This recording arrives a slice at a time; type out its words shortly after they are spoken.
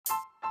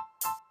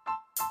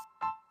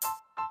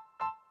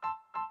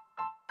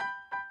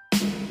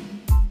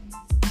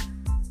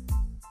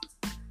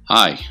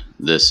Hi,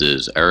 this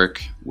is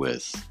Eric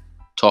with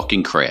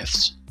Talking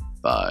Crafts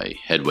by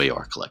Headway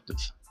Art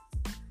Collective.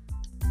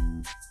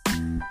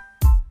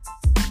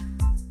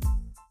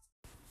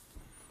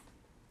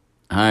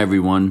 Hi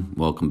everyone,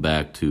 welcome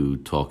back to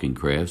Talking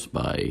Crafts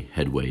by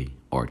Headway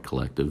Art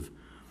Collective.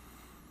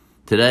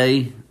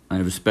 Today I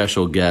have a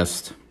special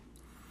guest.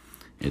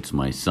 It's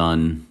my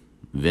son,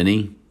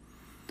 Vinny,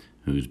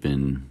 who's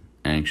been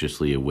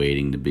anxiously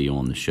awaiting to be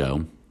on the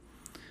show.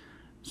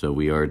 So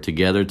we are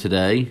together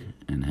today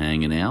and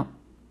hanging out,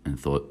 and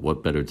thought,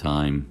 what better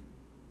time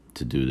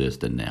to do this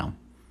than now?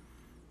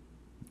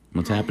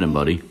 What's happening,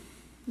 buddy?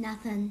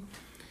 Nothing.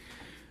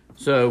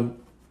 So,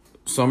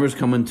 summer's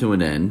coming to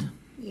an end.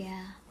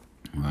 Yeah.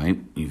 Right?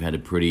 You've had a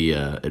pretty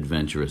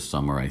adventurous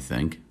summer, I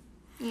think.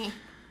 Yeah.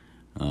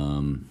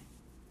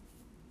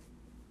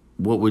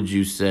 What would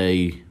you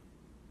say,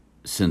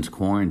 since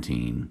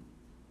quarantine,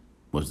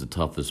 was the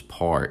toughest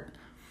part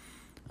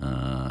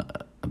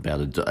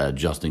about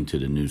adjusting to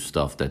the new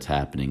stuff that's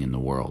happening in the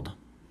world?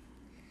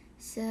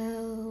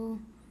 So,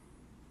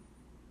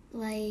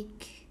 the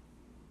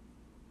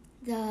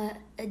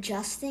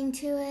adjusting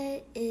to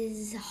it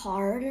is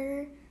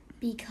harder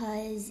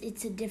because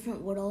it's a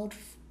different world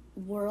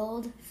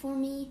for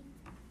me.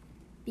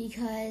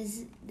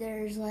 Because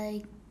there's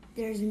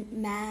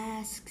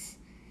masks,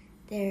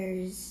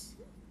 there's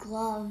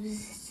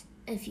gloves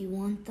if you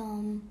want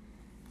them,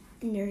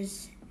 and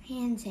there's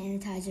hand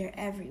sanitizer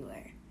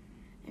everywhere.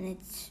 And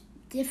it's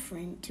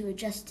different to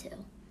adjust to.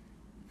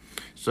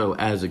 So,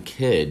 as a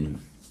kid,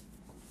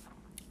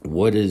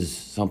 what is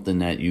something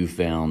that you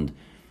found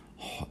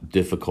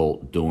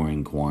difficult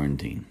during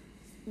quarantine?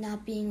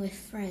 Not being with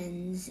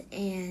friends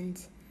and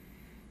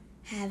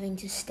having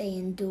to stay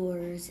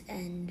indoors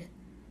and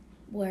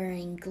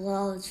wearing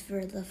gloves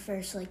for the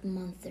first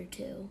month or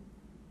two.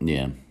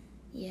 Yeah.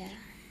 Yeah.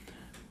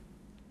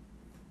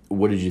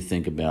 What did you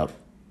think about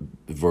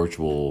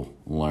virtual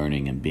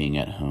learning and being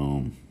at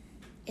home?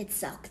 It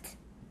sucked.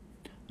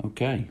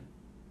 Okay.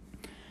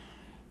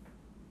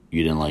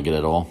 You didn't like it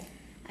at all?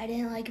 I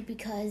didn't like it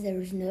because it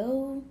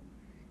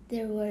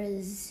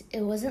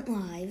wasn't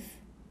live,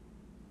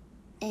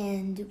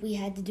 and we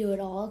had to do it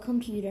all on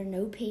computer,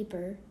 no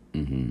paper.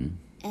 Mm-hmm.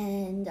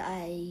 And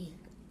I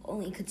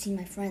only could see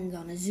my friends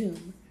on a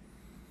Zoom.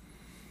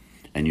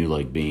 And you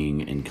like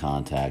being in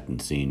contact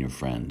and seeing your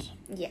friends?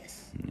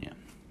 Yes. Yeah.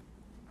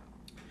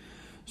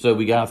 So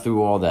we got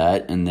through all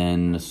that, and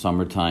then the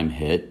summertime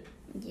hit.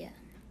 Yeah.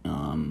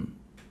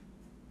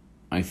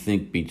 I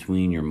think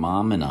between your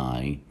mom and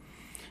I,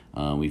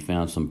 we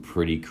found some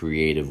pretty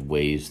creative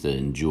ways to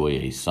enjoy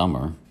a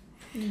summer.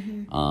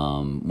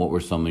 Mm-hmm. What were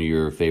some of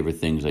your favorite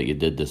things that you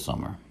did this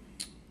summer?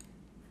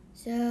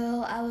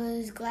 So I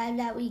was glad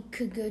that we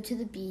could go to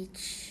the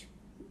beach,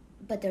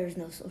 but there was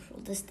no social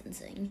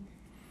distancing.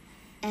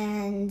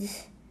 And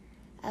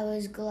I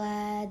was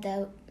glad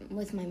that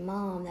with my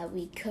mom that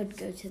we could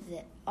go to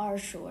our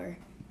shore.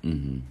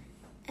 Mm-hmm.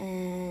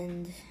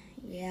 And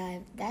yeah,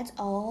 that's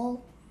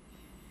all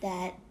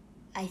that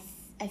I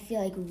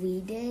feel like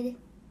we did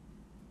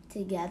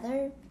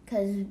together,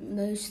 because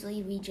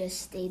mostly we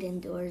just stayed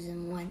indoors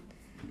and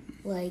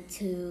went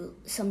to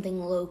something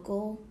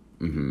local.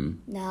 Mm-hmm.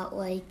 Not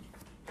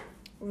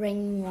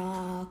Ring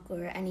Rock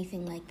or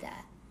anything like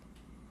that.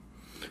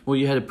 Well,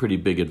 you had a pretty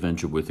big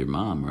adventure with your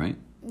mom, right?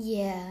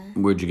 Yeah.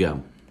 Where'd you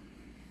go?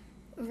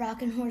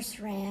 Rockin' Horse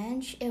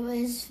Ranch.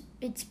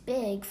 It's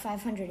big,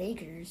 500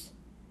 acres.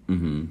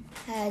 Mm-hmm.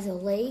 Has a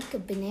lake, a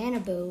banana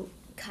boat,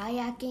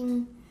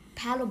 kayaking,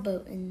 paddle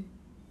boating,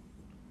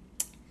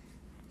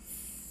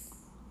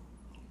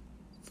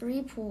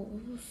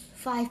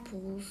 5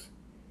 pools.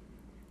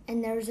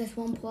 And there's this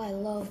one pool I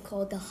love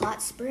called the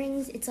Hot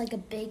Springs. It's like a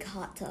big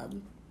hot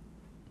tub.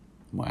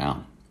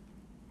 Wow.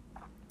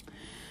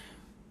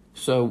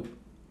 So,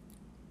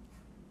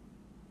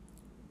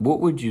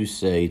 what would you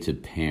say to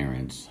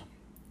parents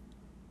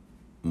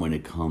when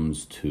it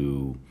comes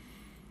to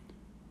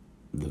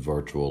the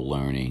virtual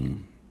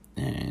learning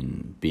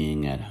and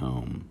being at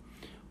home?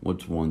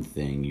 What's one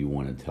thing you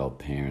want to tell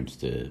parents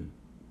to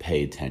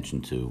pay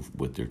attention to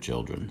with their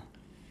children?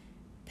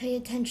 Pay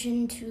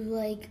attention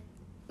to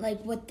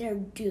what they're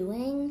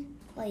doing.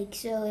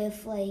 So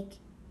if how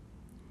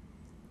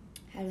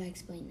do I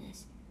explain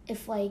this?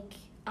 If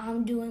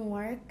I'm doing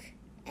work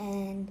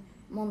and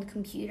I'm on the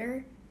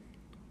computer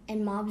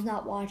and mom's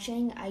not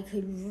watching, I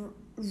could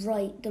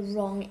write the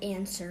wrong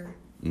answer.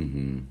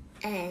 Mm-hmm.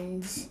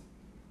 And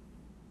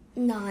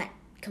not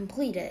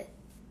complete it.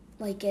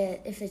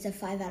 If it's a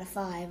 5 out of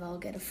 5, I'll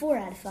get a 4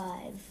 out of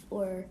 5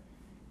 or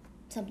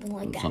something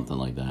like that. Something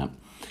like that.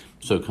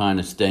 So kind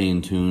of stay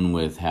in tune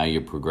with how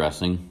you're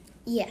progressing?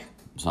 Yeah.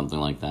 Something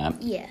like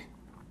that? Yeah.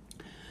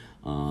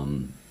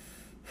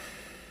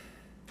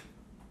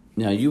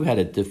 Now, you had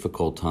a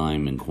difficult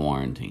time in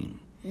quarantine.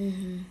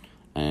 Mm-hmm.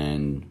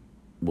 And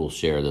we'll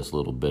share this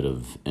little bit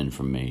of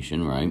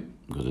information, right?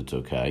 Because it's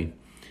okay.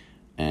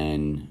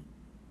 And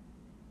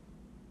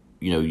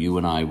you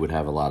and I would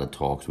have a lot of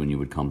talks when you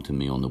would come to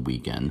me on the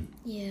weekend.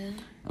 Yeah.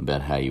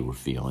 About how you were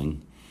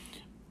feeling.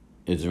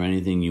 is there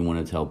anything you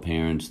want to tell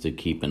parents to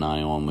keep an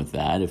eye on with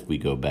that if we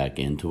go back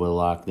into a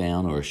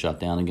lockdown or a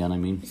shutdown again, I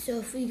mean? So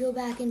if we go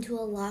back into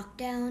a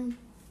lockdown,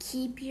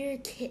 keep your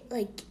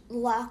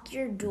lock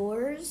your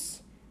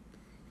doors,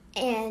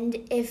 and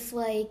if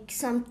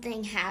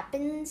something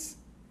happens,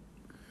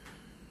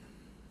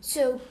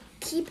 so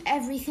keep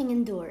everything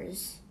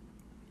indoors.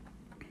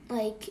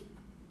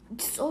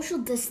 Social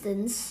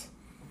distance,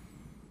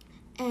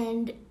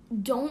 and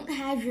don't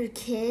have your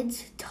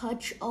kids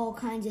touch all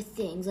kinds of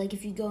things. Like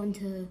if you go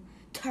into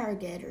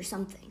Target or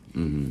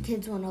something,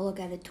 kids want to look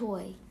at a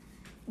toy.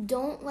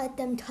 Don't let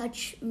them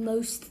touch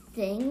most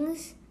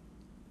things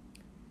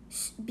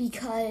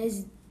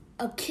because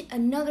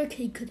another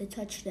kid could have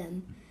touched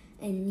them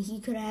and he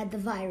could have had the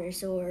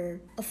virus or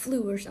a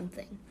flu or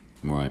something.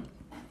 Right.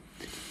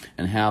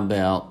 And how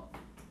about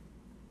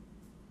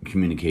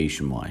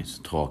communication-wise,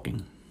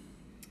 talking?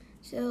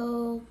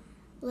 So,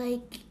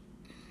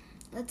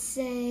 let's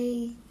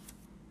say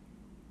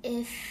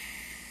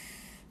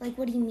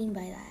what do you mean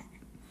by that?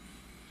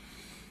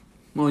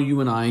 Well, you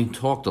and I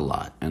talked a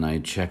lot, and I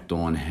checked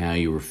on how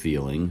you were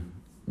feeling,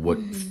 what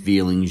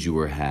feelings you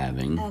were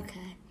having.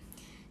 Okay.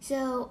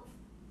 So,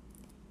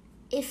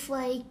 if,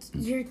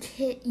 your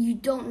kid, you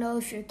don't know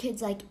if your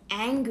kid's,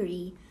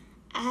 angry,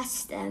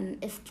 ask them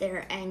if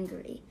they're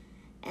angry.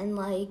 And,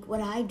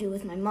 what I do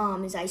with my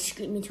mom is I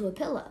scream into a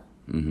pillow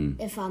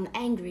if I'm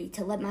angry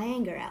to let my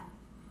anger out.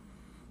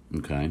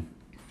 Okay.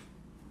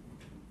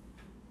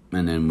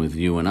 And then with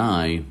you and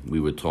I, we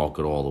would talk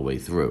it all the way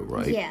through,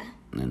 right? Yeah.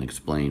 And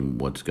explain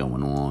what's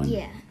going on.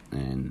 Yeah.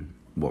 And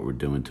what we're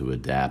doing to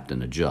adapt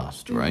and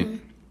adjust, right?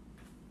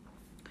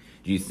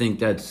 Do you think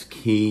that's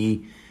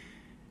key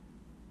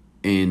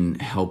in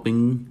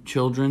helping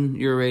children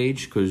your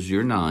age? Because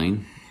you're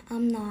 9.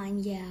 I'm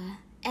 9, yeah.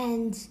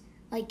 And,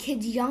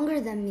 kids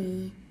younger than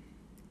me,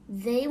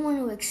 they want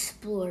to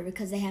explore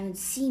because they haven't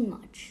seen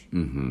much.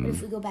 But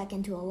if we go back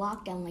into a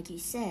lockdown, like you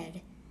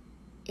said,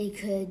 it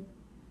could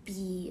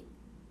be,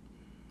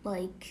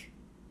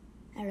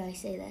 how do I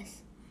say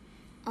this?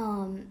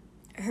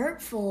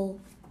 Hurtful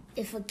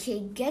if a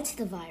kid gets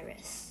the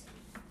virus.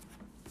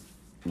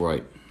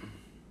 Right.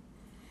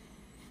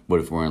 But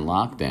if we're in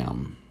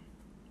lockdown,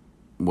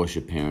 what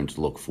should parents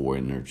look for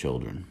in their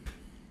children?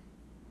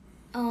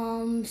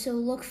 So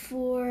look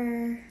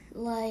for,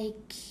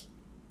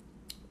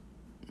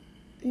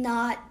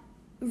 not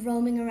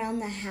roaming around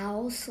the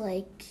house,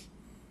 I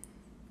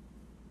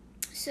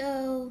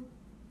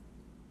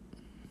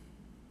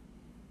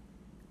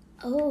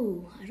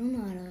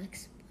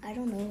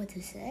don't know what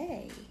to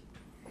say.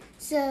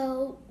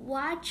 So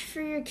watch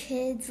for your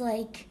kids,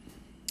 I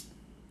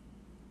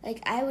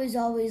was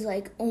always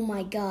oh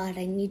my God,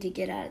 I need to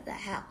get out of the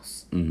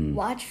house.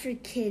 Watch for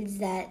kids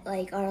that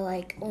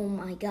are oh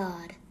my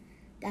God.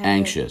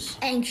 Anxious.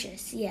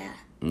 Anxious, yeah.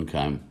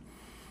 Okay.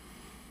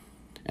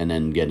 And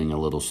then getting a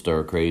little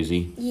stir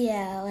crazy?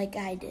 Yeah, like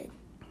I did.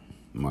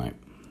 Right.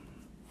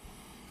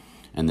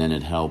 And then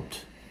it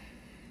helped,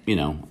 you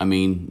and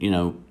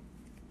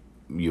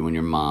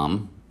your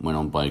mom went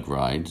on bike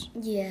rides.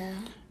 Yeah.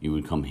 You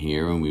would come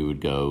here and we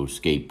would go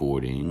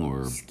skateboarding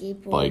or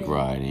bike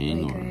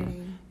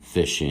riding,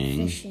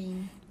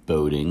 fishing,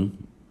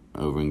 boating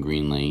over in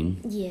Green Lane.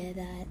 Yeah,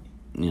 that.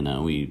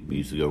 We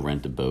used to go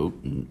rent a boat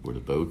or the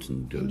boats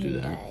and go do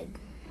that. Died.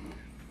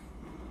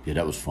 Yeah,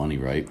 that was funny,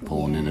 right?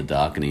 Pulling in the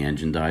dock and the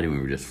engine died and we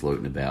were just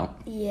floating about.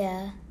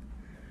 Yeah.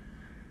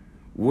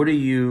 What are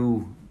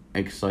you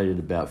excited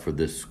about for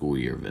this school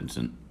year,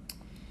 Vincent?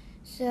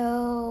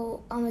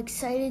 So, I'm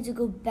excited to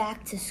go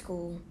back to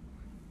school,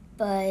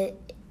 but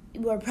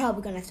we're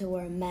probably going to have to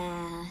wear a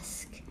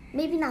mask.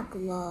 Maybe not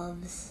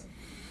gloves.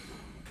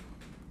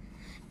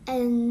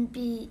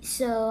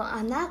 So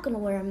I'm not going to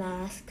wear a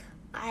mask.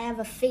 I have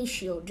a face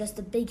shield, just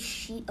a big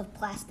sheet of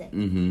plastic.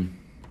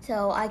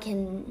 So I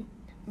can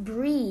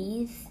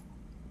breathe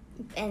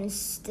and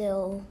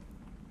still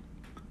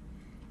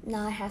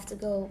not have to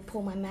go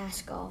pull my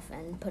mask off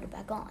and put it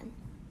back on.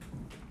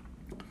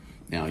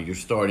 Now, you're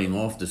starting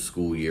off the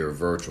school year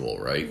virtual,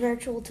 right?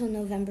 Virtual till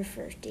November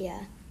 1st,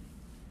 yeah.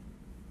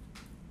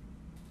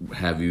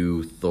 Have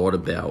you thought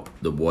about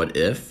the what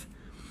if?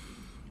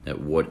 That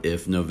what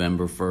if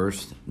November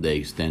 1st, they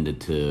extended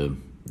to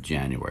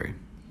January?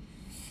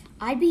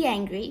 I'd be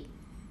angry.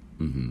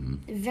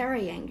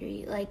 Very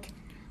angry.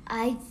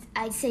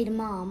 I'd say to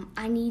Mom,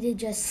 I need to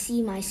just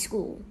see my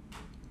school.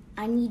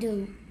 I need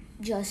to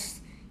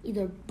just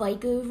either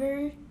bike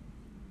over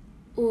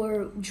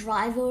or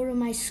drive over to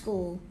my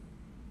school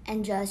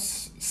and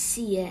just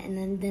see it,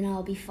 and then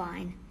I'll be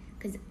fine.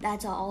 Because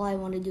that's all I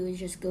want to do is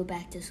just go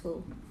back to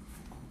school.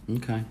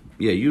 Okay.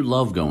 Yeah, you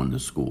love going to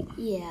school.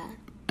 Yeah.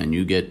 And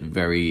you get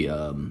very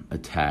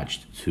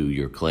attached to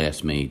your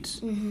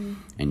classmates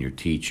and your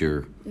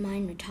teacher.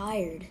 Mine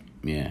retired.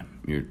 Yeah.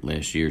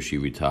 Last year she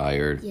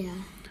retired. Yeah.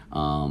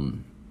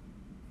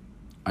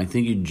 I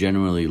think you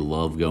generally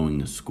love going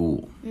to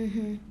school.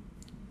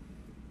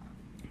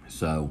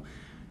 So,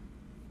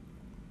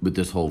 with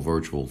this whole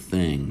virtual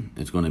thing,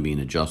 it's going to be an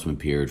adjustment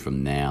period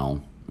from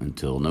now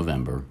until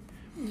November.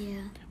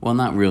 Yeah. Well,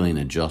 not really an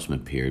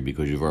adjustment period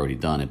because you've already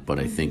done it, but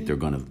I think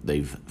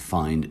they've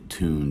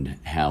fine-tuned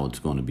how it's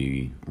going to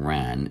be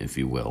ran, if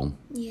you will.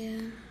 Yeah.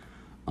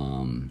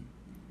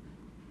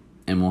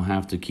 And we'll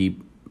have to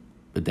keep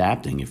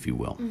adapting, if you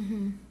will.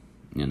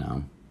 You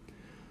know.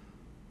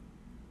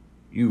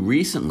 You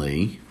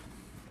recently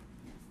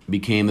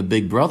became a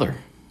big brother.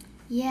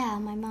 Yeah,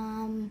 my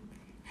mom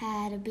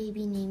had a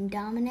baby named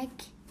Dominic.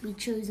 We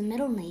chose a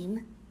middle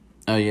name.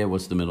 Oh, yeah,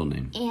 what's the middle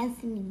name?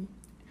 Anthony.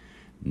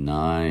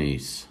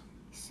 Nice.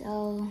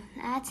 So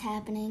that's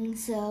happening.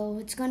 So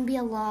it's going to be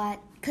a lot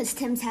because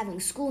Tim's having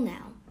school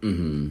now.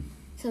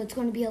 So it's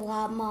going to be a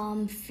lot,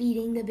 Mom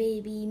feeding the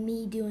baby,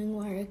 me doing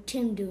work,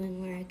 Tim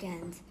doing work,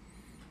 and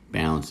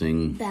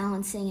Balancing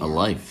balancing a out.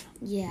 life.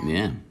 Yeah.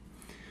 Yeah.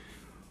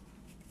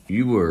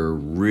 You were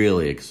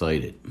really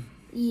excited,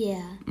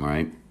 Yeah.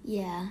 right?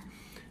 Yeah.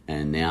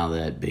 And now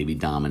that baby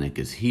Dominic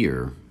is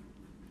here,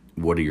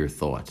 what are your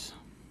thoughts?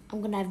 I'm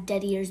going to have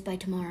dead ears by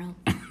tomorrow.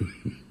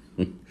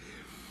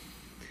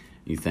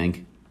 You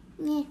think?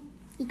 Yeah.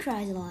 He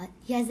cries a lot.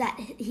 He has that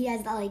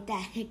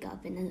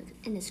hiccup in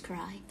his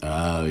cry.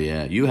 Oh,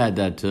 yeah. You had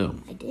that too.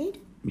 I did?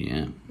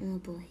 Yeah. Oh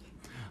boy.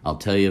 I'll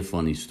tell you a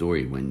funny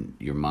story. When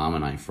your mom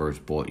and I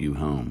first brought you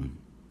home,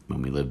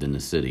 when we lived in the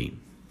city,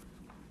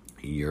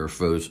 your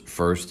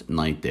first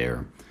night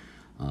there,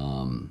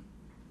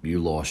 you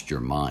lost your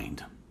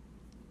mind.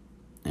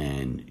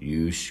 And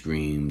you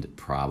screamed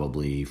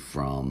probably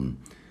from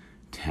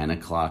 10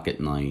 o'clock at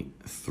night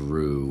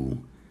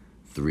through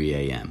 3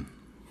 a.m.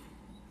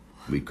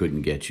 We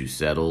couldn't get you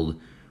settled.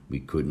 We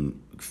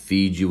couldn't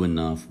feed you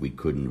enough. We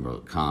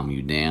couldn't calm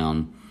you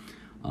down.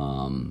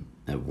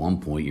 At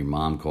one point, your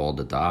mom called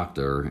the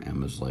doctor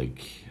and was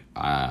like,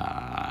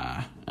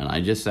 and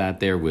I just sat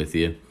there with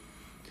you,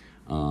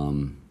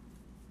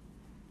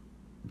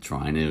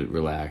 trying to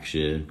relax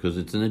you because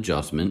it's an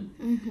adjustment.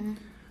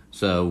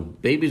 So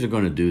babies are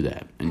going to do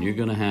that, and you're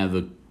going to have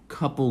a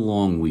couple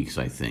long weeks,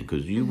 I think,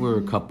 because you were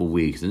a couple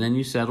weeks, and then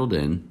you settled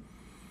in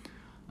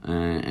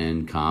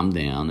and calmed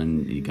down,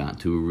 and you got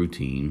to a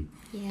routine.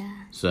 Yeah.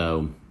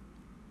 So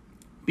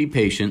be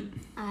patient.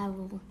 I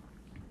will.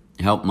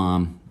 Help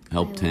Mom.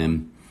 Help I will.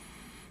 Tim.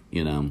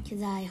 You know.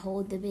 Because I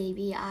hold the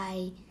baby.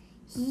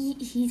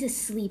 He's a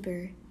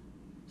sleeper.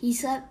 He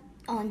slept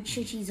on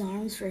Chichi's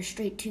arms for a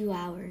straight 2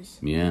 hours.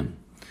 Yeah.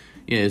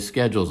 Yeah, his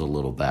schedule's a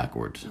little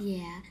backwards.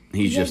 Yeah.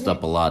 He's just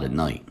up a lot at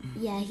night.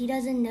 Yeah, he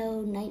doesn't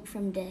know night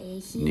from day.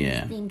 He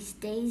Yeah. thinks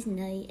day's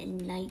night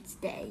and night's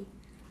day.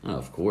 Oh,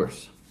 of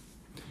course.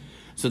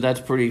 So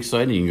that's pretty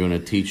exciting. You're going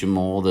to teach him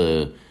all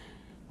the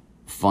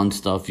fun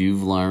stuff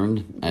you've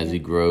learned as he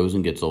grows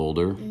and gets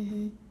older.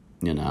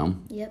 You know?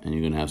 Yep. And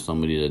you're going to have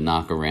somebody to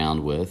knock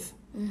around with.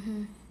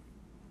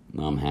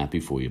 I'm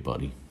happy for you,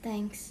 buddy.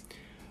 Thanks.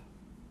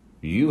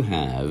 You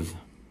have,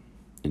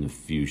 in a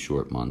few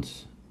short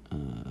months,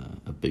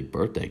 a big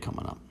birthday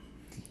coming up.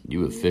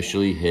 You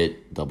officially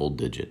hit double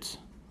digits.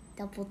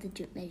 Double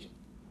digit measure.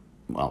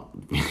 Well,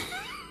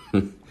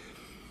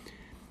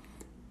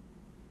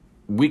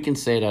 we can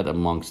say that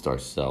amongst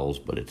ourselves,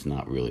 but it's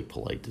not really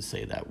polite to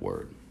say that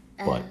word.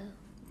 But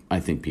I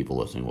think people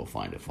listening will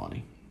find it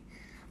funny.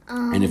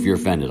 And if you're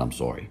offended, I'm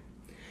sorry.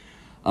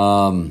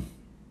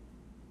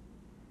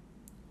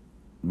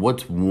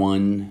 What's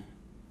one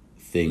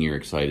thing you're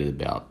excited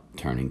about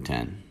turning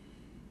 10?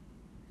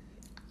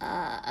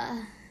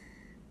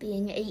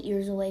 Being 8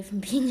 years away from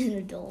being an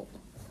adult.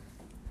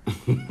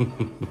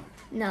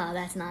 No,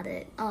 that's not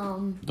it.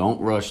 Don't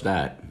rush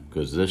that,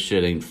 because this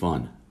shit ain't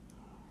fun.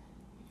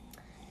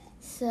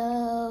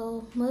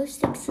 So,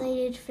 most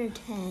excited for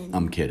 10.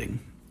 I'm kidding.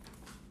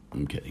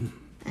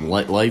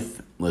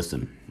 Life,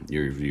 listen,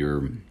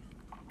 you're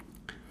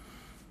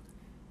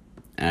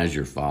as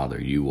your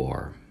father, you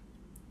are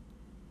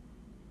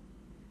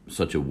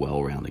such a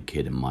well-rounded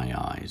kid in my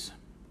eyes.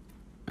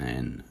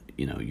 And,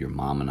 you know, your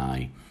mom and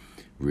I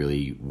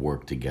really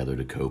work together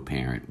to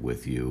co-parent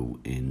with you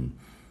in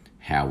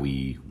how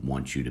we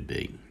want you to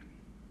be.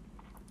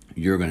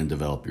 You're going to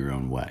develop your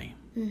own way.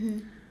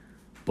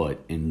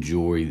 But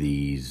enjoy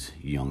these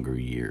younger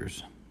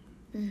years.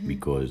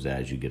 Because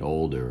as you get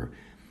older,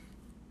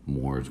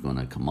 more is going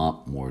to come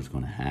up, more is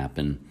going to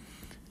happen.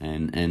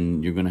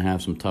 And you're going to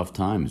have some tough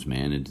times,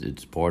 man.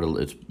 It's part of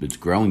it's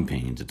growing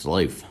pains. It's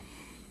life.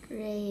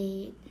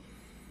 Great.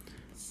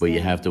 But you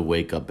have to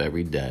wake up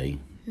every day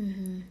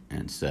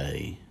and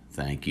say,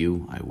 thank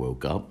you. I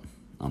woke up.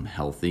 I'm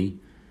healthy.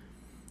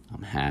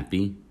 I'm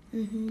happy.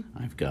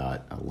 I've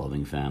got a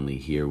loving family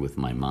here with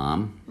my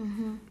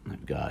mom.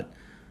 I've got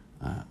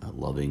a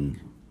loving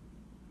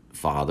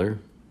father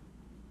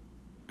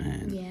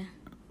and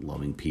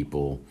loving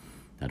people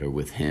that are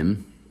with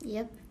him.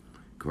 Yep.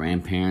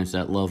 Grandparents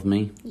that love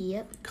me.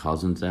 Yep.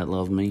 Cousins that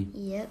love me.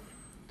 Yep.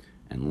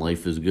 And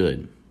life is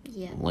good.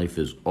 Yep. Life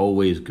is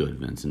always good,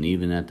 Vince. And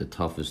even at the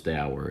toughest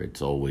hour,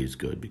 it's always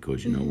good.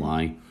 Because you know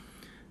why?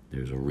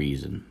 There's a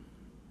reason.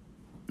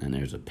 And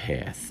there's a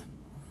path.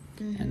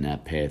 And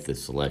that path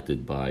is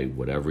selected by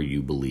whatever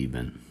you believe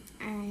in.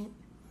 All right.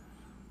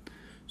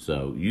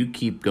 So you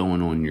keep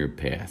going on your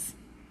path.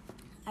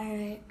 All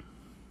right.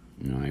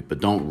 All right, but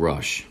don't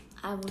rush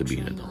I will to be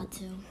try an adult. not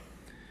to.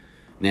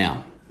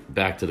 Now,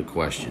 back to the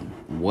question.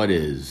 What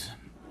is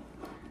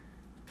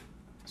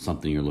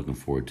something you're looking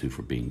forward to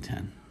for being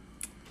 10?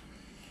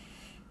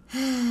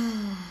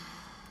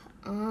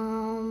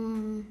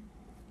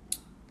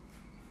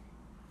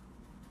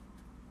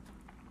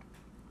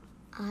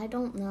 I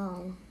don't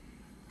know.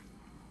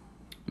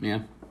 Yeah.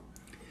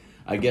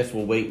 I guess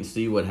we'll wait and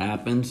see what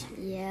happens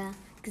Yeah.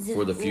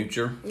 for the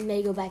future. We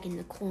may go back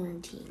into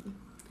quarantine.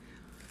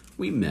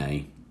 We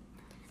may.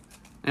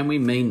 And we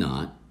may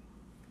not.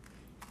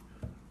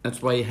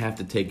 That's why you have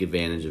to take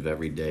advantage of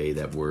every day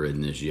that we're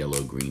in this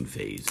yellow-green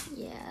phase.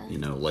 Yeah. You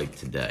know, like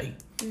today.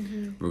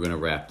 We're going to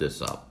wrap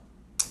this up.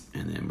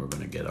 And then we're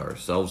going to get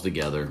ourselves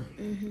together.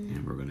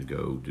 And we're going to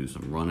go do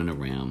some running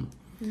around.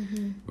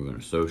 We're going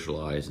to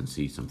socialize and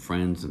see some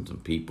friends and some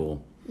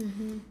people.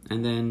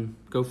 And then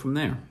go from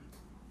there.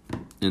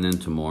 And then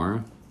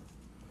tomorrow,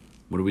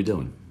 what are we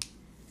doing?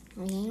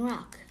 Ringing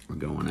Rock. We're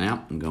going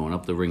out and going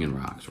up the Ringing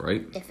Rocks,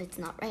 right? If it's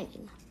not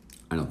raining.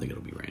 I don't think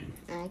it'll be raining.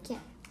 I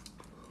can't.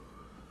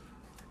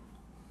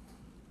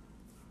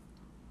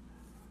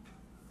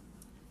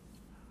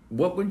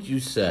 What would you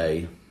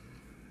say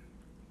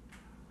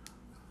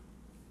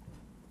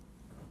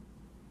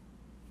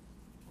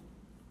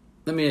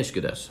let me ask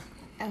you this.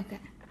 Okay.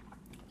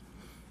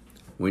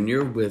 When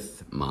you're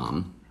with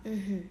Mom,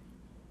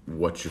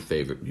 what's your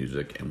favorite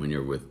music? And when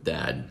you're with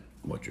Dad,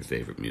 what's your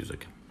favorite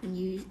music?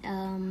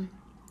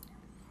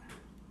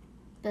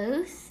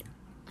 Both.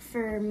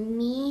 For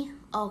me,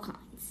 all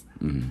kinds.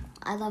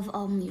 I love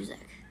all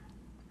music.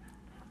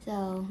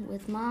 So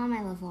with Mom,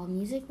 I love all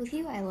music. With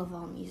you, I love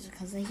all music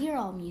because I hear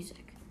all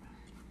music.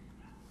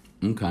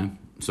 Okay.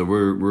 So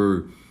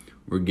we're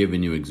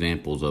giving you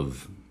examples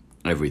of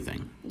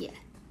everything. Yeah.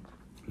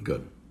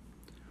 Good.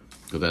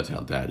 Because that's how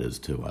Dad is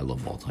too. I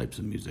love all types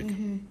of music.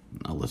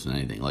 I'll listen to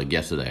anything. Like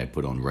yesterday, I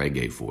put on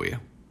reggae for you.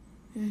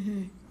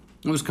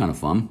 It was kind of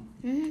fun.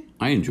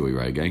 I enjoy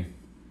reggae.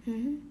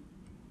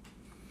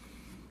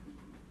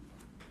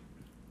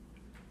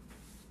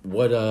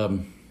 What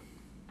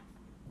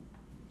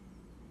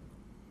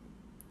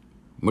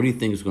do you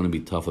think is going to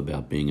be tough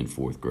about being in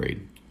 4th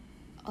grade?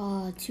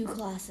 2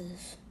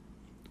 classes.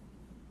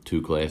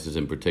 2 classes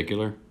in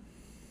particular?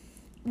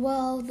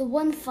 Well, the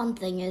one fun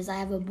thing is I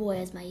have a boy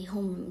as my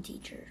homeroom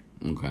teacher.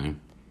 Okay.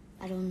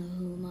 I don't know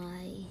who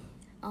my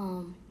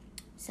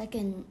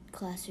second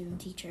classroom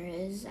teacher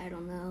is. I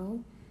don't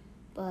know.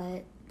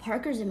 But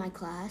Parker's in my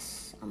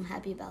class. I'm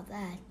happy about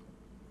that.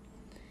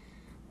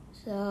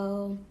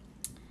 So,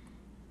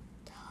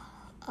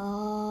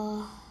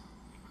 I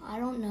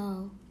don't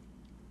know.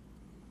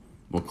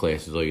 What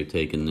classes are you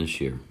taking this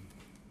year?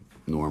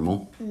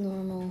 Normal?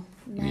 Normal,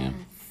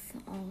 math,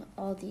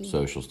 all these.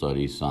 Social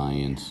studies,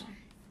 science.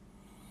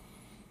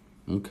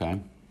 Okay.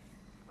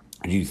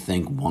 Do you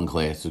think one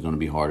class is going to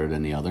be harder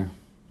than the other?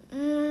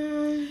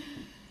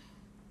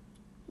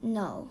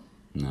 No.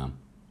 No.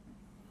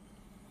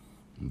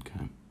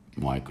 Okay.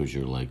 Why? Because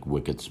you're like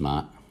wicked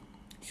smart?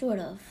 Sort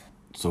of.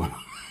 So.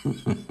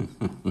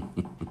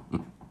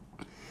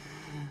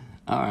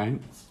 All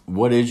right.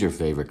 What is your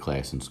favorite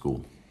class in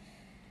school?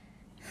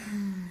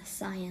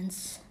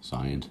 Science.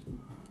 Science?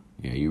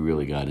 Yeah, you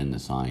really got into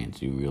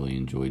science. You really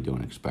enjoy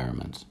doing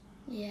experiments.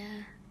 Yeah,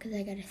 because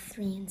I got a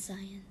 3 in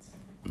science.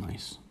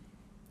 Nice.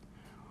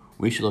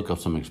 We should look up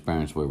some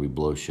experiments where we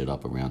blow shit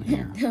up around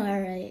here.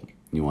 All right.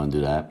 You want to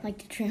do that? Like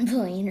the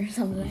trampoline or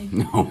something.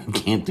 No, we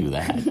can't do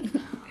that.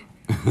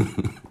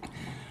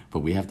 But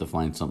we have to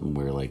find something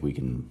where, like, we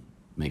can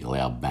make a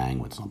loud bang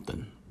with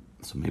something.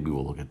 So maybe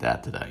we'll look at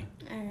that today.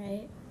 All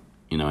right.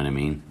 You know what I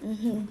mean?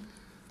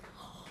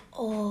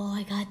 Oh,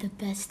 I got the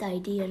best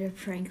idea to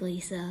prank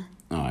Lisa.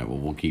 All right, well,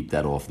 we'll keep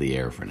that off the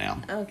air for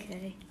now.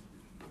 Okay.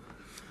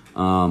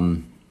 Are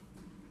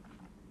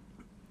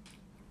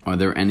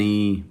there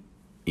any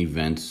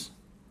events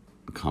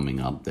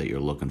coming up that you're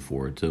looking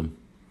forward to?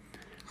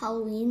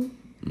 Halloween.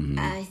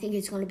 I think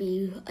it's going to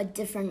be a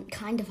different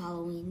kind of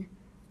Halloween.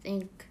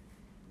 I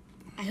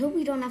hope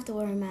we don't have to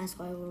wear a mask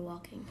while we're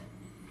walking.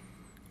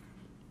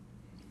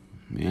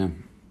 Yeah.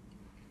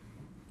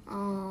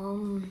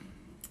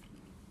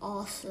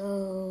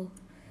 Also,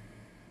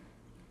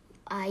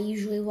 I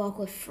usually walk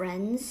with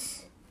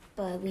friends,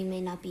 but we may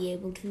not be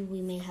able to.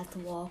 We may have to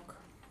walk,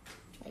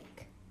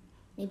 like,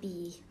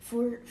 maybe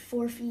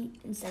 4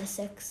 feet instead of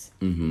 6.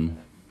 We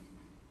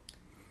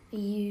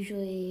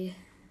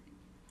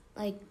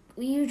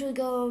usually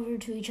go over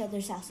to each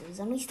other's houses,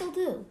 and we still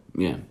do.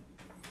 Yeah.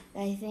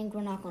 I think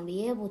we're not going to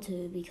be able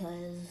to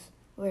because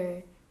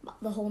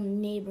the whole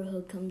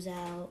neighborhood comes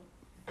out.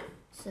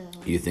 So.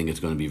 You think it's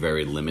going to be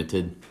very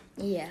limited?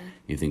 Yeah.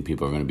 You think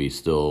people are going to be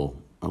still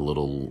a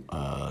little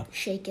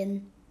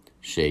shaken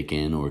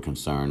or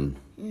concerned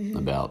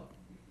about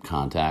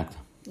contact?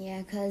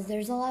 Yeah, because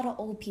there's a lot of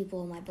old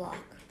people in my block.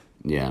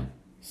 Yeah.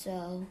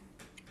 So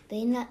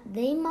they might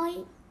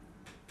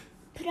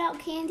put out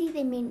candy.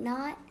 They may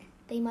not.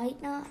 They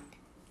might not.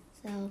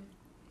 So.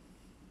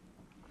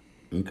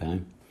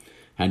 Okay.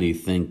 How do you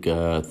think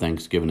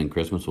Thanksgiving and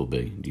Christmas will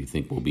be? Do you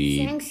think we'll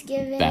be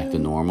Thanksgiving back to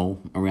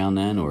normal around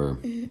then, or?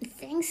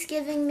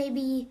 Thanksgiving,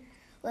 maybe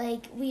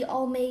like we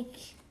all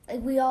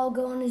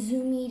go on a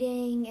Zoom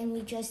meeting and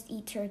we just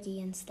eat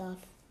turkey and stuff.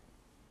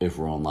 If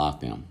we're on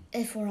lockdown.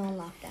 If we're on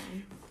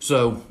lockdown.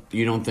 So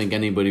you don't think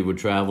anybody would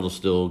travel to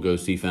still go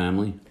see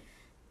family?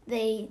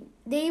 They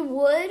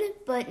would,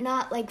 but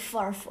not like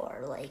far.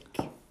 Like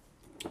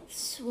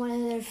one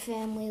of their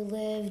family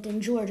lived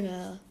in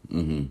Georgia.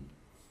 Mm-hmm.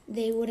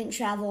 They wouldn't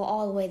travel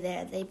all the way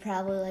there. They'd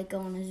probably like go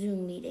on a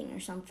Zoom meeting or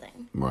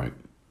something. Right.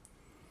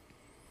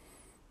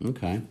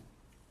 Okay.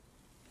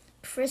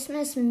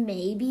 Christmas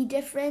may be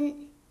different.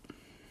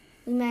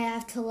 We might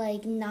have to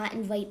like not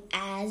invite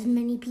as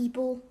many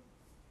people,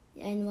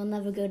 and we'll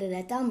never go to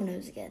that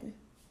Domino's again.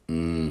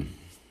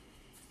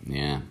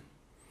 Yeah.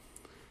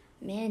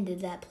 Man,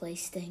 did that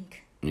place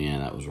stink. Yeah,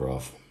 that was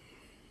rough.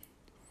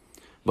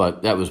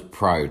 But that was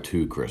prior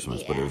to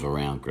Christmas, but it was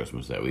around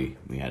Christmas that we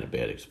had a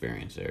bad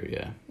experience there,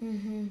 yeah.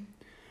 Mm-hmm.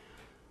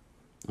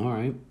 All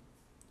right.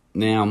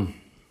 Now,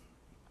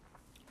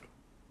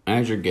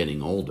 as you're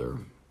getting older,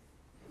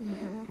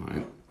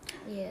 right?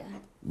 Yeah.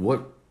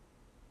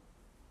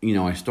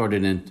 I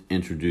started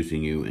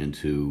introducing you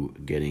into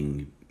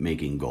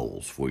making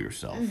goals for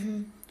yourself.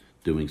 Mm-hmm.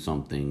 Doing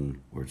something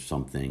or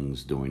some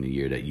things during the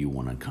year that you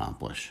want to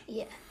accomplish.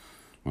 Yeah.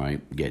 Right?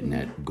 Getting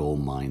that goal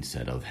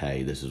mindset of,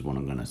 hey, this is what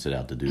I'm going to set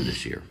out to do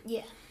this year.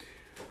 Yeah.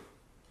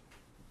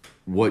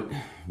 What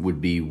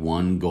would be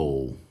one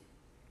goal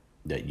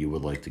that you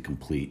would like to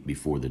complete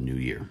before the new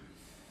year?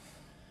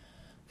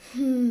 I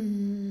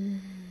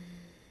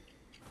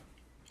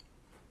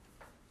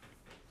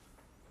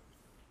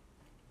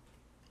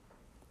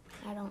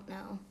don't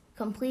know.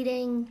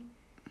 Completing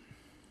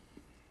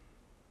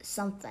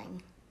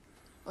something.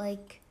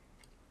 Like,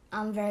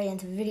 I'm very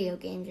into video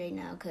games right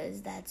now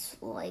because that's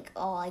like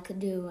all I could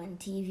do on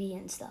TV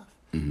and stuff.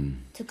 Mm-hmm.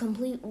 To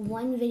complete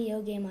one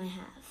video game I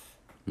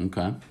have.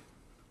 Okay.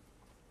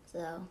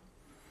 So.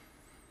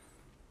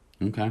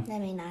 Okay. That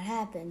may not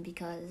happen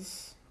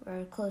because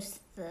we're close to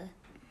the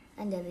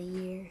end of the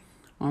year.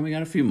 Well, we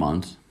got a few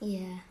months.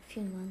 Yeah, a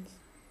few months.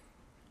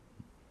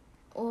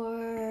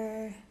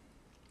 Or...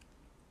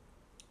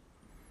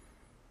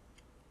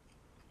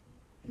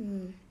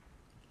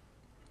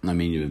 I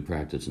mean, you've been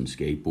practicing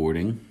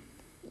skateboarding.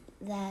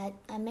 That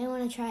I may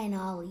want to try an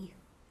ollie.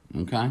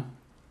 Okay.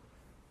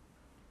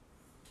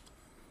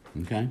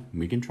 Okay,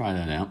 we can try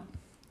that out.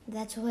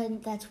 That's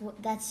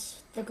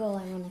the goal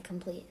I want to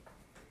complete.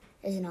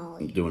 Is an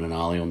ollie. Doing an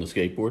ollie on the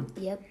skateboard?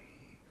 Yep.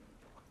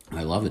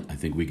 I love it. I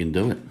think we can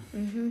do it.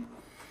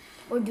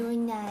 Or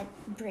doing that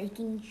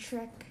braking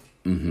trick.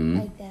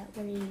 Like that,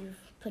 where you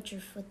put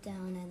your foot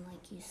down and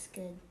like you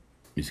skid.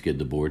 You skid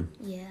the board?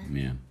 Yeah.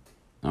 Yeah.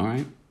 All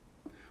right.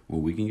 Well,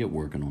 we can get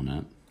working on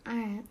that. All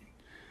right.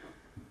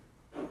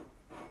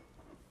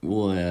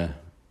 We'll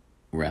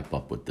wrap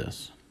up with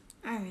this.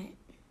 All right.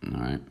 All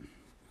right.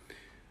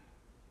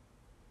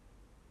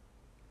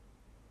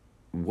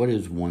 What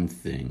is one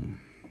thing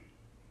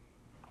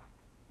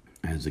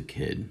as a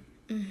kid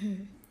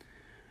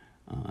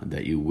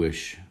that you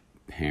wish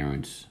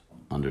parents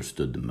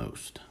understood the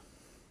most?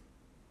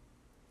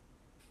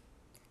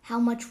 How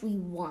much we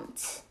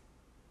want.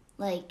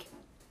 Like,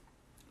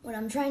 what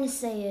I'm trying to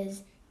say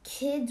is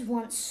kids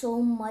want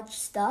so much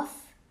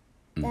stuff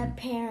that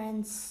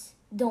parents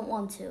don't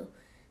want to.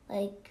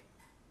 Like,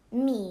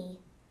 me,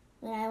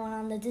 when I went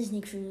on the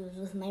Disney cruise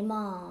with my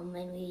mom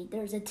and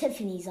there was a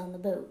Tiffany's on the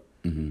boat.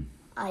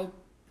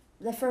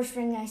 The first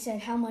ring I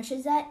said, how much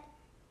is that?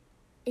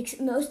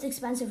 Most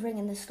expensive ring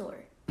in the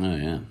store. Oh,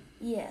 yeah.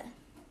 Yeah.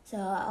 So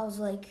I was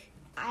like,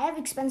 I have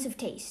expensive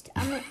taste.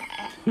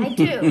 I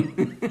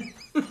do.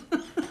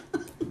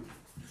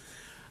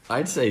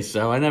 I'd say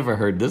so. I never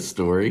heard this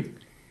story.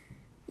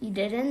 You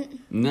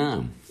didn't?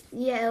 No.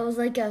 Yeah, it was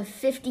like a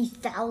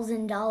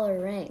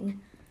 $50,000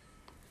 ring.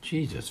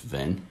 Jesus,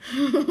 Vin.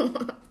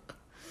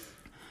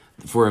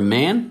 For a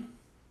man?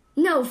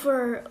 No,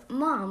 for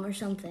mom or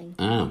something.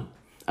 Oh.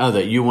 Oh,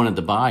 that you wanted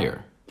to buy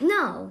her?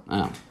 No.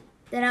 Oh.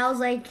 That I was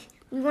like,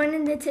 we went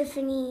into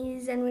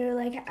Tiffany's and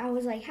I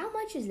was like, how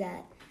much is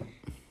that?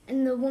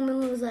 And the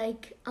woman was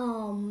like,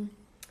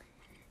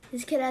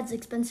 this kid has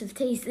expensive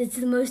taste. It's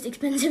the most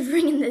expensive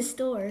ring in the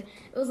store.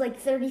 It was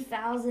like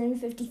 $30,000,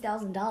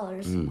 $50,000.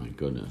 Oh, my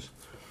goodness.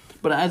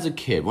 But as a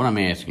kid, what I'm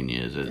asking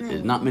you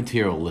is not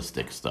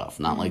materialistic stuff,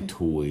 not like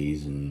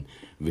toys and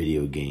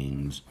video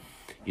games,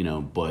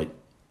 but,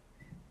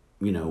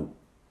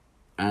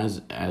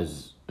 as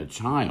a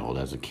child,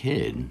 as a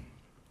kid,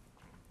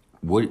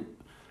 what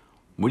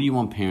do you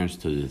want parents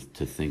to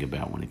think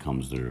about when it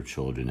comes to their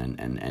children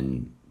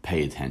and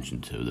pay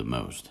attention to the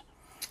most?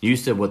 You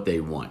said what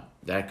they want.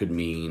 That could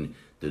mean,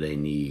 do they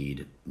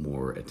need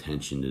more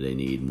attention? Do they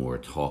need more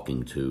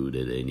talking to?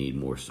 Do they need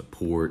more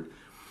support?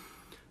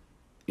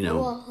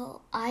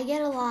 Well, I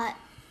get a lot,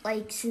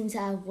 like, since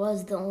I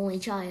was the only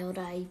child,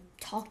 I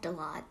talked a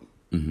lot.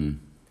 And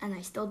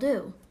I still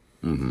do.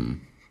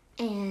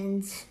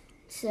 And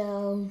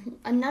so,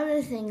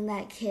 another thing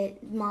that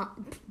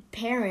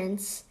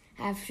parents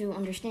have to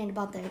understand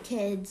about their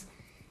kids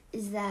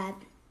is that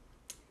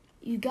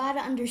you gotta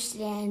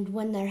understand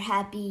when they're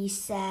happy,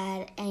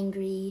 sad,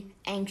 angry,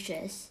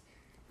 anxious.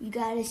 You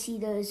gotta see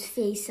those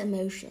face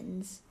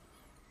emotions.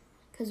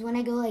 Because when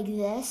I go like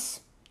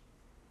this,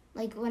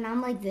 like when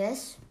I'm like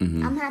this,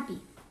 I'm happy.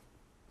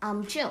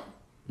 I'm chill.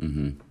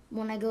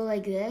 When I go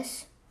like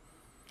this,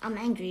 I'm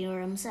angry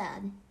or I'm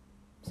sad.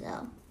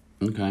 So.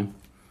 Okay.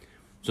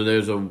 So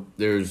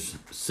there's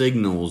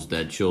signals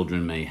that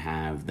children may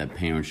have that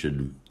parents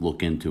should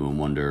look into and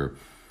wonder,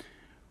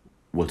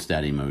 what's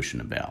that emotion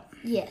about?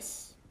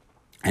 Yes.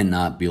 And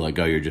not be like,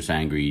 oh, you're just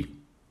angry,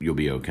 you'll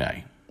be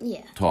okay.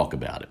 Yeah. Talk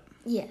about it.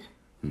 Yeah.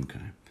 Okay.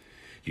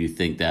 Do you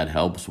think that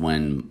helps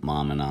when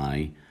Mom and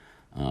I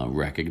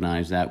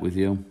recognize that with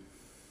you?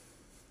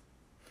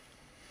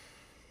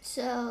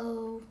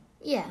 So,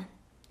 yeah.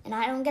 And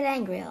I don't get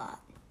angry a lot.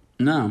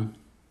 No,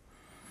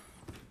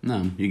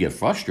 you get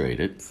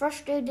frustrated.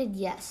 Frustrated,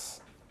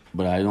 yes.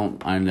 But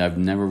I've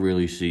never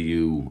really see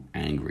you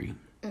angry,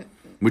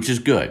 which is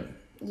good.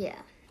 Yeah.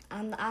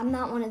 I'm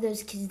not one of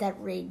those kids that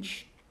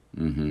rage.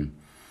 Do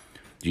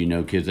you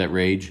know kids that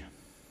rage?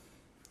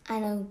 I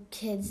know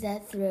kids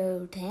that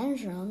throw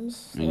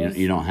tantrums. And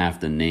you don't have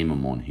to name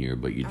them on here,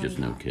 but you just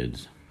know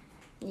kids.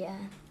 Yeah.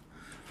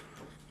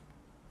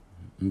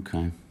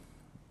 Okay.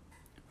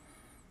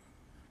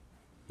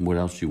 What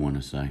else do you want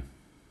to say?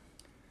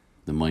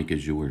 The mic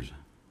is yours.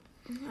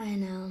 I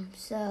know.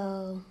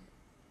 So,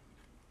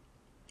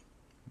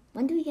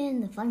 when do we get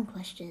into fun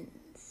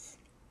questions?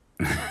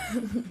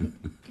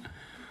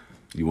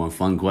 You want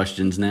fun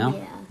questions now?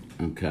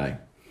 Yeah. Okay.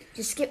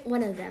 Just skip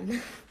one of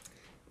them.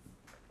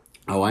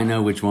 Oh, I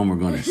know which one we're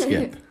going to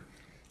skip.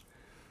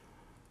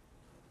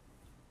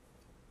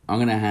 I'm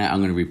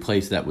gonna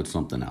replace that with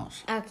something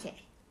else. Okay.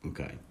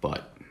 Okay,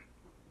 but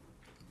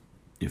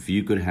if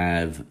you could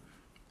have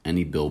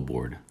any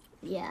billboard,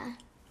 Yeah.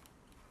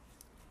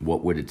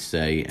 what would it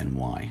say and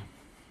why?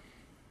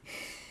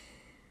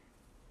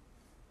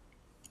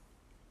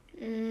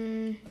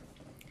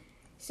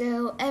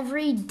 So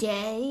every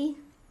day,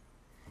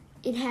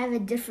 it'd have a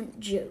different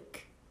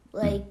joke,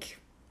 like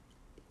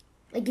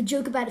a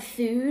joke about a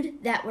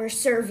food that we're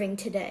serving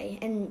today,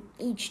 and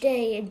each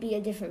day it'd be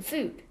a different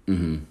food.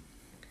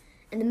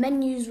 And the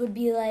menus would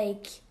be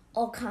like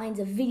all kinds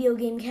of video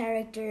game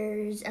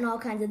characters and all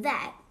kinds of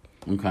that.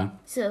 Okay.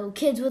 So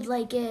kids would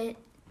like it,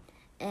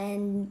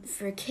 and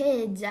for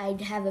kids,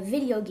 I'd have a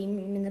video game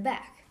in the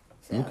back.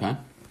 So Okay.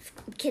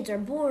 if kids are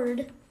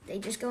bored, they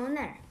just go in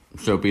there.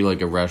 So it'd be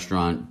like a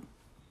restaurant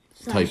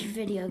type /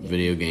 video game.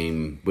 video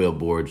game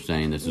billboard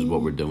saying this is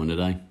what we're doing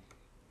today.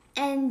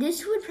 And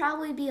this would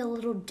probably be a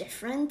little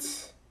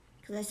different,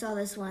 because I saw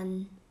this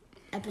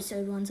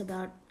episode once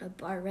about a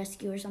bar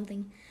rescue or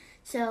something.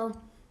 So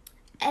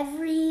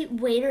every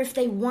waiter, if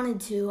they wanted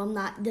to, I'm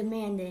not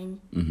demanding,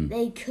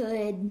 they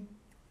could,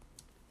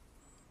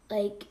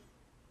 like,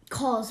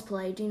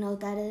 cosplay. Do you know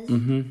what that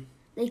is?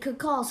 They could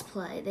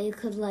cosplay. They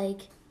could,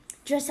 like,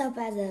 dress up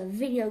as a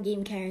video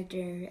game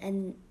character,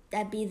 and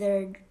that'd be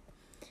their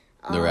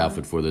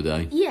outfit for the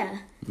day? Yeah.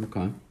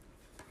 Okay.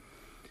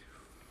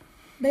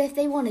 But if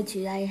they wanted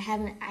to,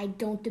 I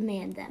don't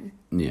demand them.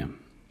 Yeah.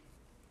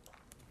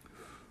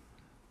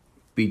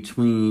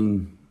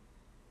 Between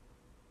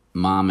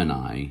Mom and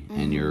I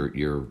and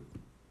your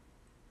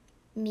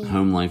Me.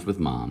 home life with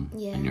Mom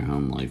Yeah. and your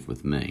home life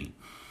with me,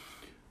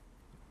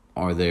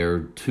 are there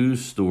two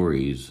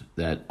stories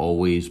that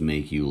always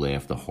make you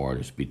laugh the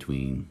hardest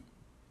between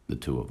the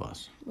two of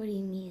us? What do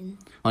you mean?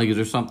 Like, is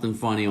there something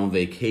funny on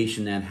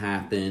vacation that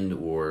happened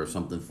or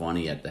something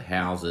funny at the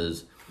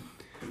houses?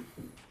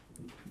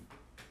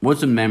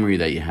 What's a memory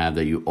that you have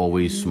that you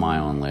always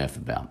smile and laugh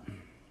about?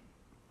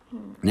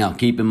 Now,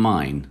 keep in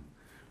mind,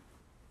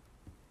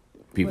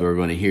 people are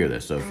going to hear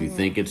this, so if you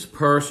think it's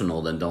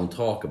personal, then don't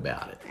talk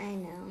about it. I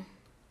know.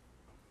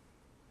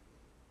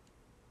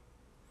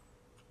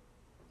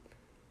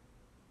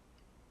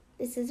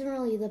 This isn't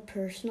really the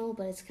personal,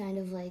 but it's kind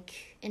of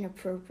like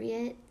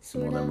inappropriate,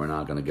 sort Well, then of. we're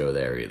not going to go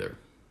there either.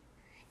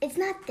 It's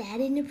not that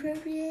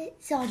inappropriate,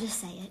 so I'll just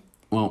say it.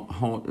 Well,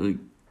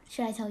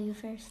 Should I tell you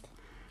first?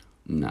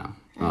 no.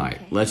 All right,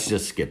 Okay. let's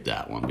just skip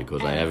that one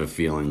because I have a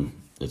feeling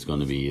it's going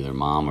to be either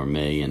Mom or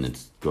me, and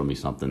it's going to be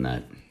something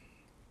that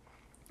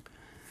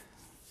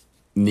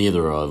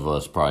neither of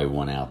us probably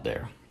want out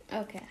there.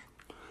 Okay.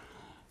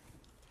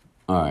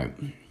 All right.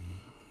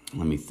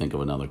 Let me think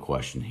of another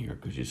question here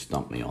because you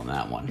stumped me on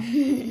that one.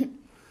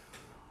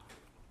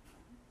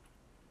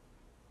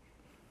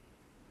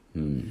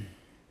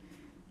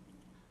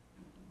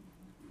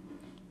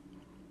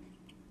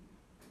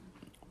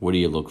 What do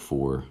you look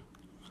for?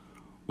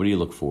 What do you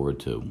look forward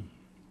to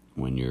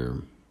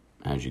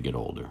as you get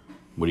older?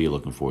 What are you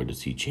looking forward to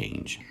see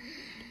change?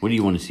 What do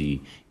you want to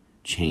see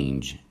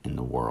change in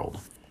the world?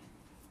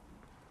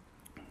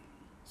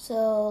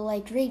 So,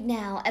 like, right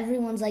now,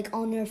 everyone's, like,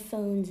 on their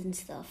phones and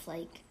stuff.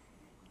 Like,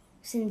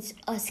 since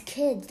us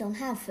kids don't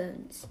have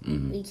phones,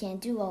 we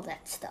can't do all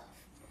that stuff.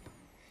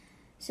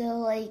 So,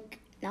 like,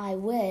 I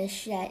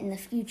wish that in the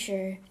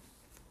future,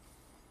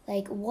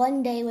 like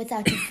 1 day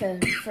without your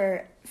phone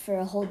for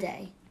a whole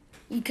day.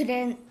 You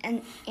couldn't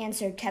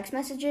answer text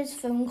messages,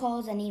 phone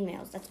calls, and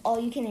emails. That's all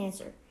you can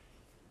answer.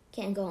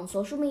 Can't go on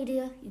social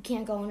media. You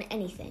can't go on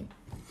anything.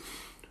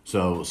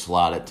 So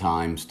slotted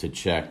times to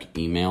check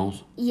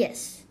emails?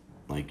 Yes.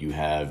 Like you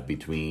have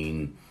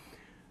between,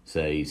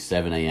 say,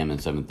 7 a.m. and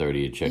 7:30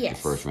 to check your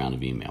Yes. first round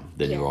of email.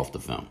 Then Yeah. you're off the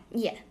phone.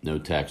 Yeah. No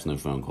text, no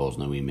phone calls,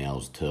 no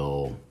emails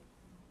till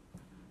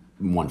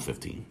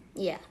 1:15.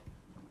 Yeah.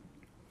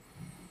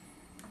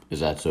 Is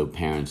that so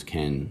parents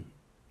can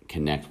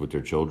connect with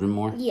their children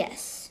more?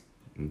 Yes.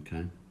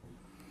 Okay.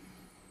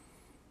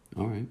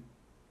 All right.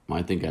 Well,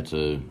 I think that's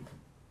a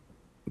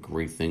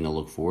great thing to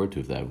look forward to.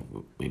 If that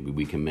maybe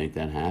we can make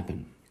that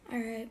happen. All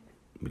right.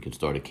 We can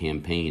start a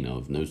campaign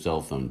of no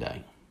cell phone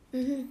day.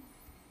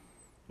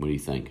 What do you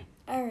think?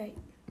 All right.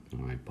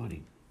 All right,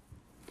 buddy.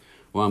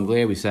 Well, I'm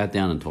glad we sat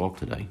down and talked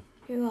today.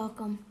 You're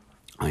welcome.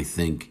 I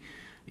think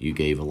you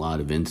gave a lot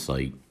of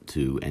insight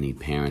to any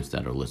parents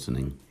that are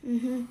listening.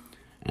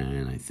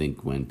 And I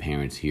think when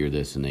parents hear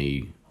this and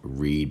they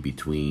read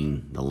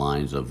between the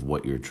lines of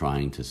what you're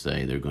trying to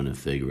say, they're going to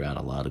figure out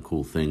a lot of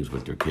cool things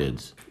with their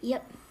kids.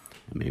 Yep.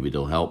 And maybe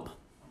they'll help.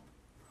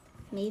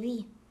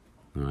 Maybe.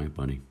 All right,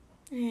 buddy.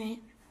 All right.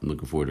 I'm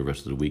looking forward to the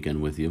rest of the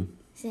weekend with you.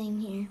 Same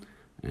here.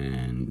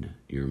 And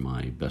you're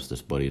my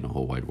bestest buddy in the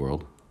whole wide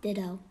world.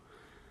 Ditto.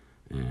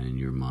 And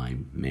you're my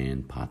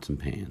man, pots and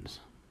pans.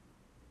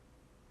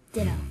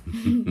 Ditto.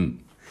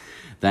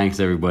 Thanks,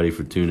 everybody,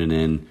 for tuning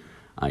in.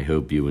 I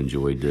hope you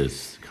enjoyed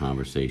this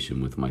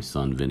conversation with my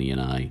son, Vinny, and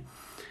I.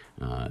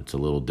 It's a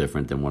little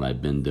different than what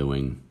I've been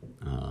doing,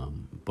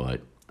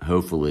 but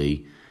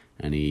hopefully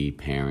any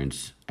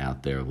parents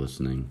out there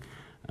listening,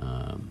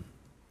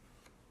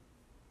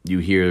 you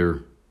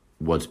hear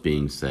what's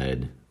being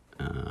said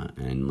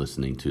and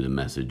listening to the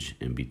message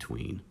in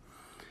between.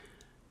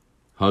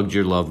 Hug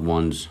your loved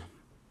ones.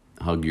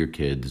 Hug your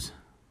kids.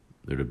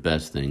 They're the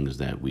best things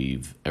that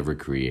we've ever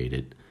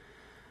created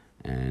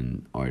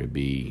and are to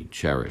be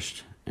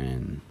cherished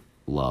and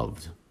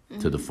loved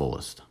to the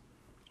fullest.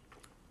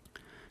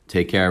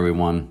 Take care,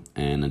 everyone,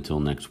 and until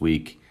next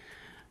week,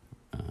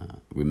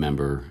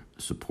 remember,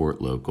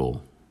 support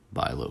local,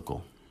 buy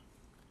local.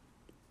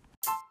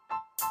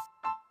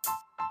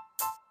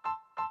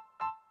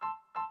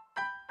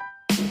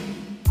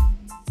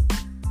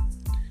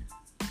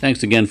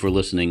 Thanks again for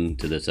listening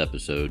to this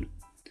episode.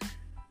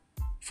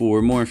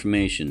 For more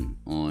information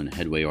on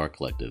Headway Art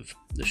Collective,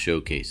 the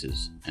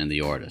showcases, and the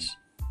artists,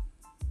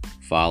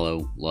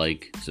 follow,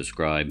 like,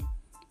 subscribe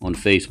on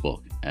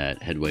Facebook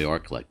at Headway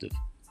Art Collective,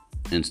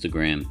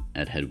 Instagram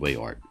at Headway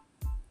Art,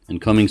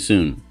 and coming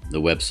soon, the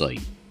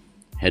website,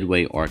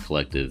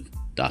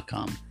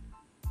 headwayartcollective.com.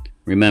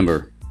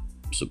 Remember,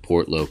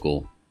 support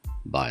local,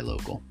 buy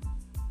local.